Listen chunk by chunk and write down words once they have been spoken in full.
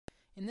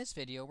In this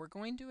video, we're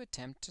going to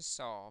attempt to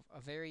solve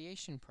a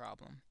variation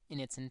problem in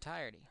its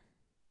entirety.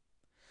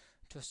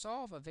 To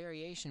solve a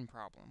variation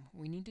problem,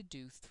 we need to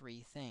do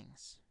three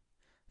things.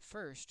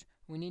 First,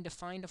 we need to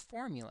find a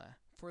formula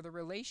for the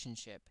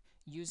relationship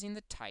using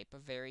the type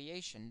of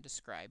variation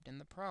described in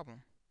the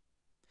problem.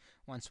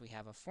 Once we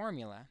have a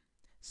formula,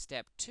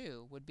 step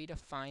 2 would be to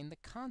find the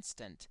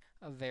constant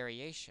of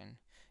variation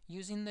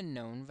using the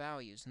known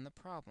values in the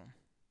problem.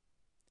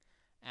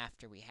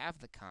 After we have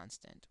the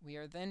constant, we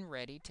are then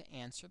ready to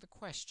answer the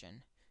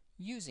question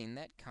using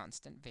that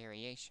constant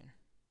variation.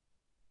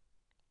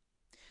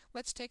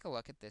 Let's take a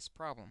look at this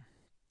problem.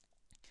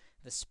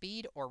 The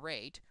speed or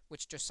rate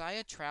which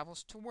Josiah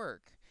travels to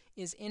work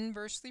is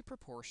inversely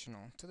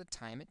proportional to the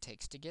time it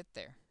takes to get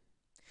there.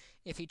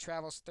 If he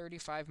travels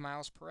 35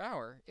 miles per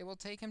hour, it will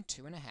take him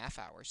 2.5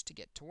 hours to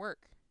get to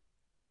work.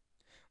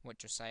 What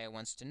Josiah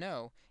wants to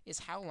know is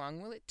how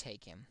long will it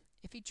take him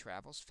if he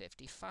travels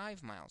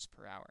 55 miles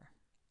per hour.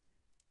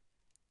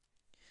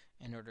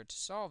 In order to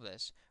solve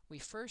this, we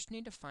first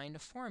need to find a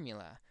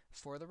formula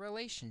for the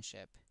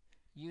relationship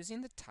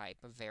using the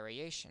type of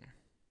variation.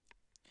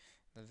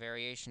 The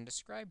variation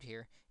described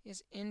here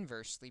is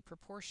inversely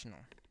proportional.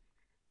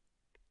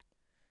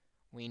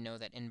 We know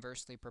that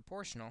inversely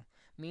proportional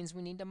means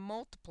we need to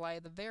multiply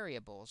the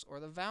variables or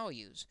the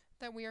values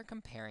that we are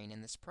comparing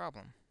in this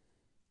problem.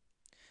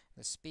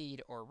 The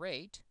speed or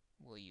rate,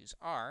 we'll use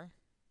r,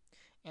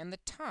 and the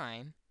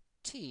time,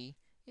 t,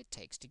 it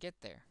takes to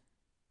get there.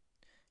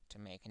 To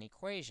make an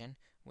equation,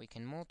 we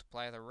can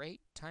multiply the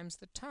rate times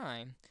the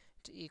time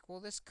to equal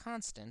this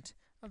constant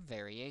of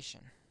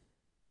variation.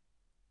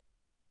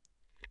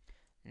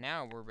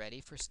 Now we're ready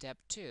for step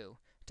 2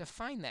 to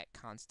find that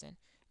constant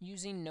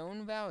using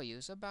known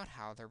values about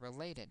how they're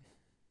related.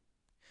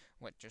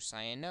 What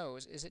Josiah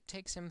knows is it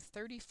takes him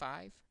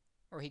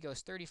he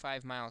goes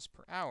 35 miles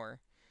per hour,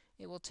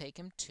 it will take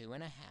him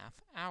 2.5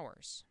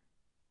 hours.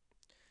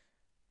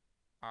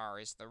 R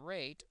is the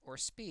rate or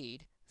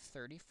speed,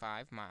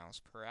 35 miles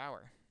per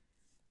hour.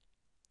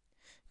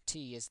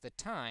 T is the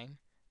time,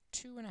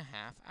 2.5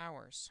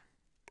 hours.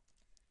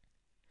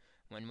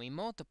 When we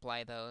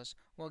multiply those,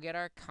 we'll get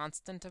our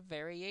constant of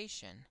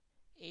variation,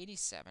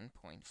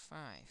 87.5.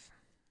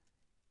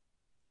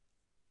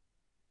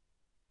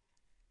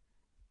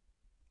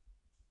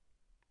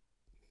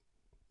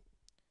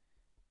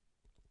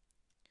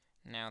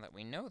 Now that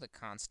we know the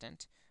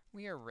constant,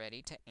 we are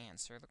ready to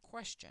answer the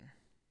question.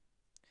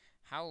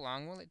 How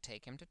long will it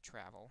take him to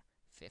travel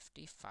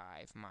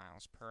 55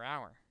 miles per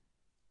hour?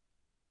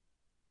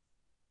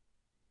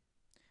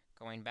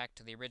 Going back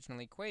to the original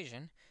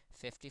equation,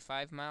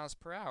 55 miles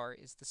per hour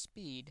is the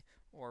speed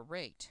or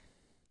rate.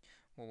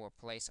 We'll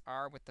replace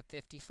r with the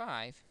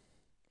 55.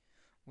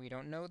 We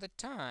don't know the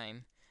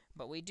time,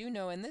 but we do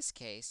know in this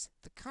case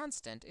the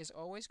constant is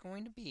always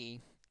going to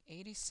be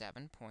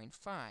 87.5.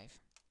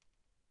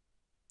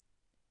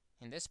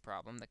 In this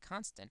problem, the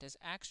constant is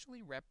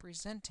actually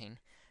representing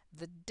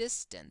the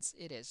distance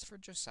it is for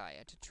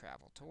Josiah to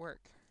travel to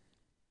work.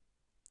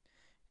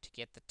 To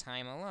get the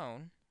time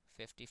alone,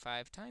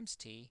 55 times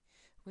t,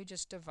 we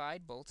just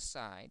divide both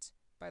sides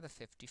by the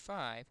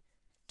 55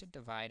 to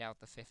divide out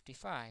the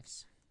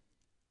 55s.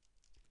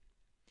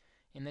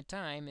 And the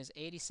time is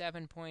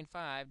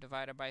 87.5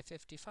 divided by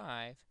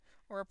 55,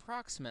 or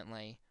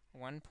approximately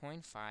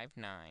 1.59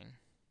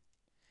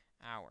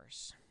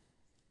 hours.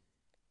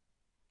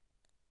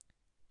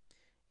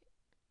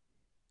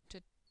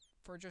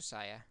 For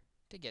Josiah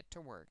to get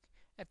to work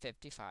at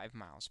 55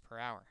 miles per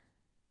hour.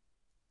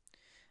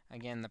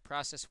 Again, the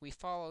process we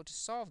follow to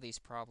solve these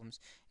problems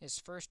is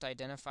first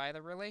identify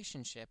the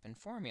relationship and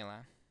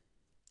formula,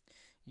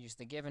 use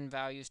the given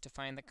values to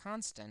find the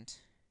constant,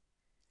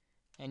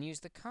 and use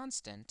the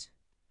constant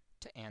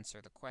to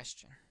answer the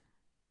question.